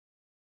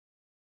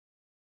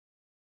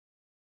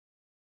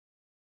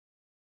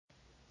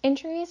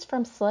Injuries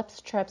from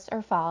slips, trips,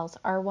 or falls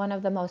are one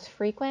of the most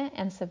frequent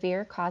and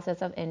severe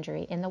causes of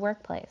injury in the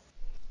workplace.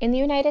 In the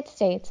United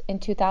States, in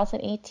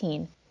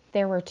 2018,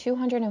 there were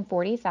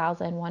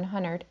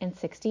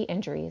 240,160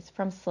 injuries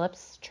from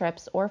slips,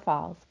 trips, or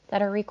falls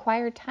that are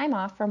required time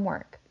off from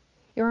work.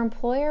 Your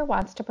employer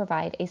wants to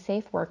provide a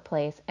safe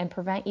workplace and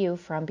prevent you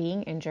from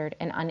being injured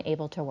and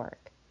unable to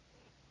work.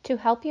 To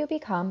help you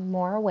become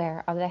more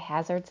aware of the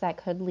hazards that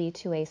could lead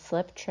to a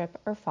slip, trip,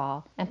 or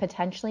fall and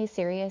potentially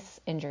serious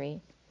injury,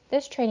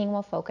 this training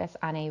will focus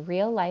on a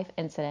real-life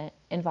incident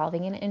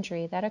involving an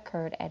injury that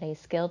occurred at a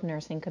skilled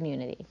nursing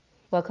community.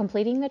 While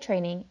completing the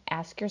training,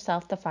 ask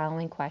yourself the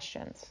following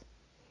questions.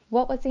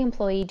 What was the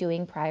employee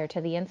doing prior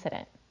to the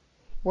incident?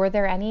 Were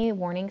there any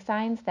warning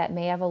signs that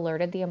may have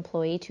alerted the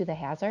employee to the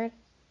hazard?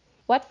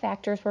 What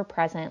factors were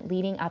present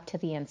leading up to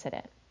the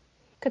incident?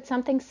 Could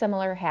something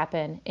similar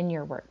happen in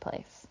your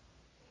workplace?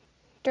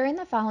 During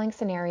the following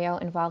scenario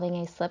involving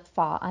a slip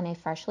fall on a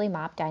freshly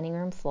mopped dining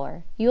room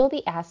floor, you will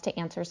be asked to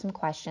answer some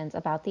questions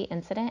about the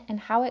incident and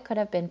how it could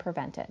have been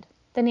prevented.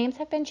 The names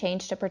have been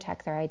changed to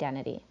protect their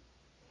identity.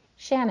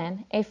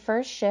 Shannon, a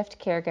first shift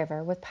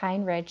caregiver with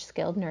Pine Ridge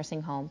Skilled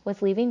Nursing Home,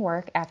 was leaving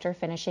work after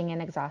finishing an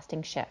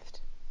exhausting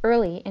shift.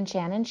 Early in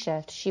Shannon's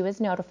shift, she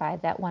was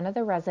notified that one of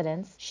the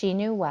residents she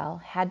knew well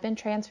had been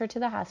transferred to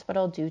the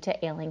hospital due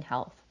to ailing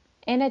health.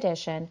 In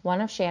addition, one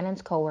of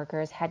Shannon's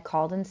coworkers had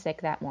called in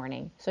sick that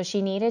morning, so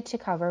she needed to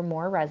cover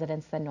more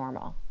residents than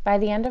normal. By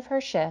the end of her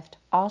shift,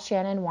 all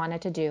Shannon wanted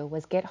to do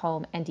was get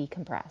home and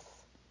decompress.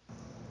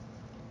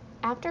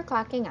 After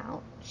clocking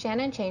out,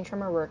 Shannon changed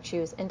from her work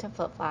shoes into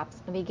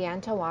flip-flops and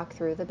began to walk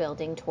through the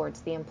building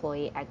towards the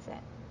employee exit.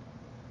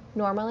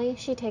 Normally,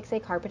 she takes a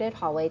carpeted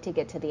hallway to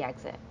get to the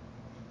exit.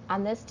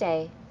 On this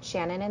day,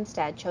 Shannon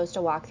instead chose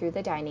to walk through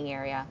the dining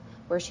area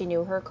where she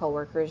knew her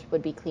coworkers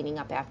would be cleaning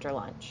up after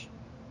lunch.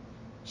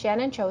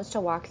 Shannon chose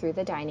to walk through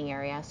the dining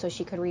area so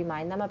she could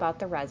remind them about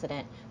the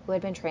resident who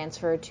had been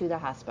transferred to the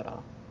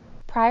hospital.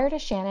 Prior to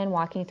Shannon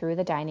walking through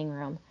the dining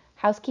room,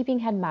 housekeeping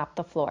had mopped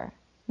the floor.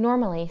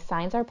 Normally,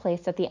 signs are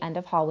placed at the end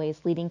of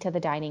hallways leading to the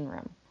dining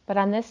room, but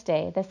on this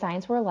day, the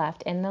signs were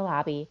left in the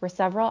lobby where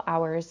several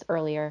hours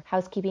earlier,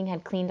 housekeeping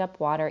had cleaned up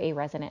water a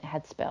resident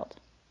had spilled.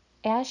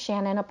 As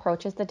Shannon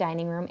approaches the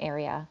dining room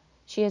area,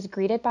 she is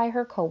greeted by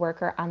her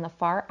coworker on the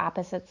far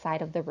opposite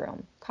side of the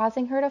room,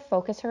 causing her to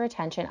focus her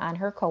attention on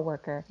her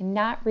coworker and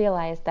not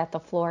realize that the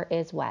floor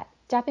is wet.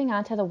 Stepping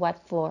onto the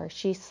wet floor,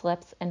 she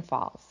slips and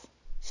falls.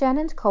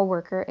 Shannon's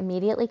coworker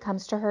immediately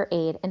comes to her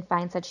aid and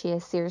finds that she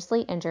is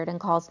seriously injured and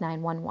calls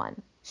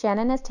 911.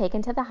 Shannon is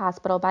taken to the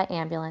hospital by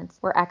ambulance,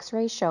 where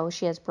x-rays show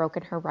she has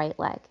broken her right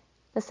leg.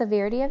 The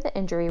severity of the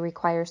injury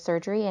requires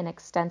surgery and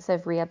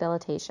extensive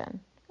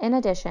rehabilitation. In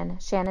addition,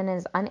 Shannon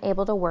is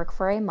unable to work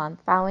for a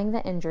month following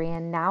the injury,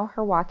 and now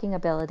her walking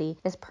ability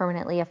is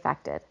permanently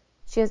affected.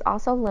 She is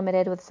also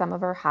limited with some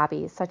of her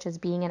hobbies, such as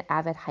being an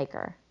avid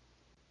hiker.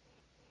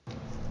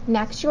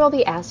 Next, you will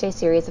be asked a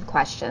series of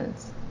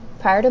questions.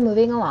 Prior to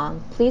moving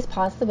along, please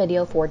pause the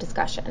video for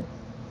discussion.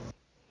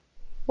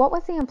 What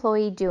was the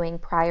employee doing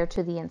prior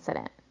to the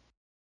incident?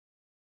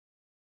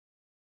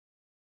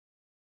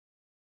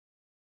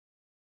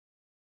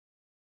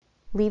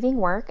 Leaving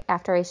work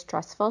after a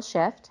stressful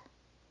shift?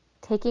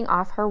 Taking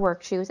off her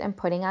work shoes and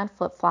putting on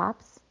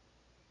flip-flops,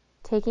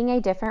 taking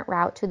a different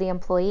route to the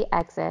employee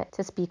exit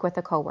to speak with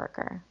a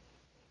coworker.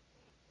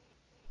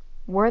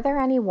 Were there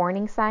any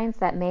warning signs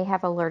that may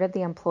have alerted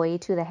the employee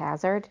to the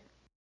hazard?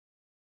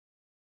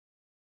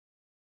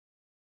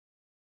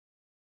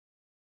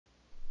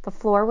 The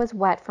floor was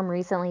wet from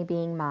recently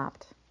being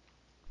mopped.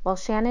 While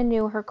Shannon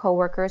knew her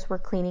coworkers were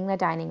cleaning the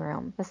dining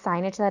room, the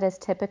signage that is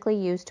typically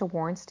used to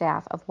warn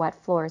staff of wet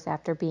floors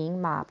after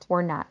being mopped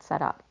were not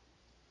set up.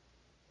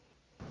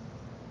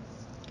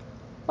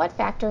 What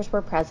factors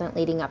were present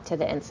leading up to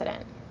the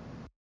incident?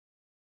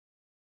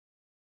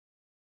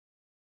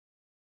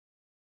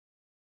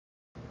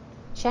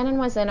 Shannon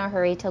was in a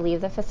hurry to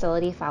leave the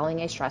facility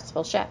following a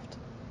stressful shift.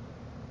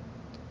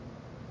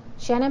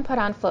 Shannon put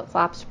on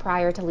flip-flops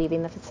prior to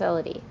leaving the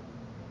facility.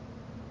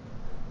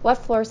 What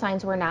floor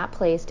signs were not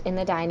placed in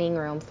the dining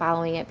room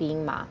following it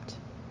being mopped?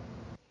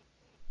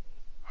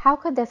 How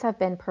could this have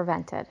been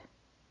prevented?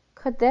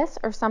 Could this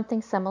or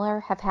something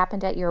similar have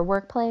happened at your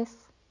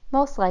workplace?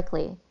 Most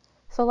likely.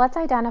 So let's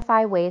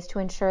identify ways to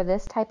ensure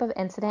this type of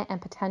incident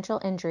and potential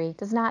injury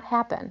does not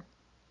happen.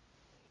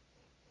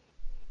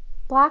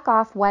 Block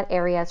off wet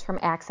areas from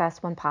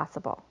access when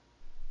possible.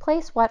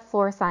 Place wet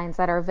floor signs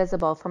that are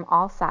visible from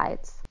all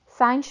sides.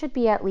 Signs should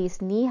be at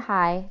least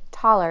knee-high,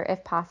 taller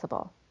if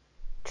possible.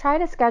 Try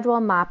to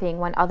schedule mopping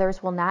when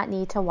others will not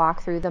need to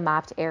walk through the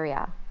mopped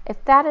area.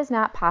 If that is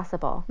not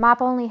possible,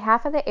 mop only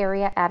half of the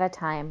area at a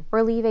time,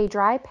 or leave a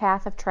dry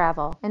path of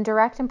travel and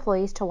direct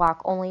employees to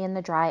walk only in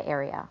the dry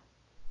area.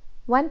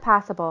 When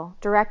possible,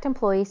 direct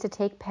employees to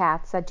take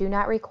paths that do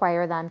not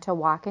require them to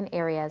walk in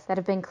areas that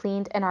have been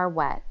cleaned and are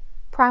wet.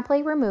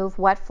 Promptly remove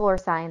wet floor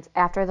signs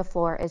after the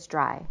floor is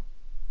dry.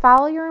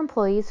 Follow your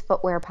employees'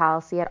 footwear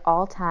policy at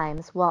all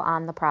times while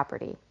on the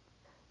property.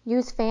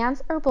 Use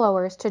fans or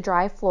blowers to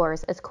dry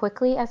floors as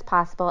quickly as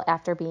possible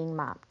after being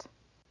mopped.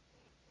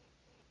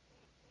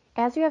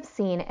 As you have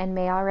seen and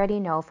may already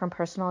know from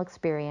personal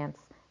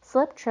experience,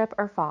 slip, trip,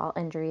 or fall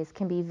injuries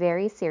can be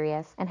very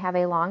serious and have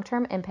a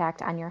long-term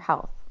impact on your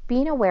health.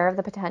 Being aware of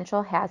the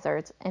potential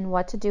hazards and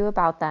what to do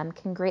about them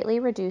can greatly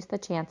reduce the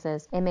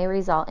chances it may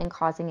result in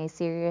causing a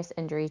serious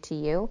injury to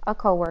you, a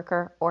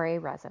coworker, or a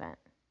resident.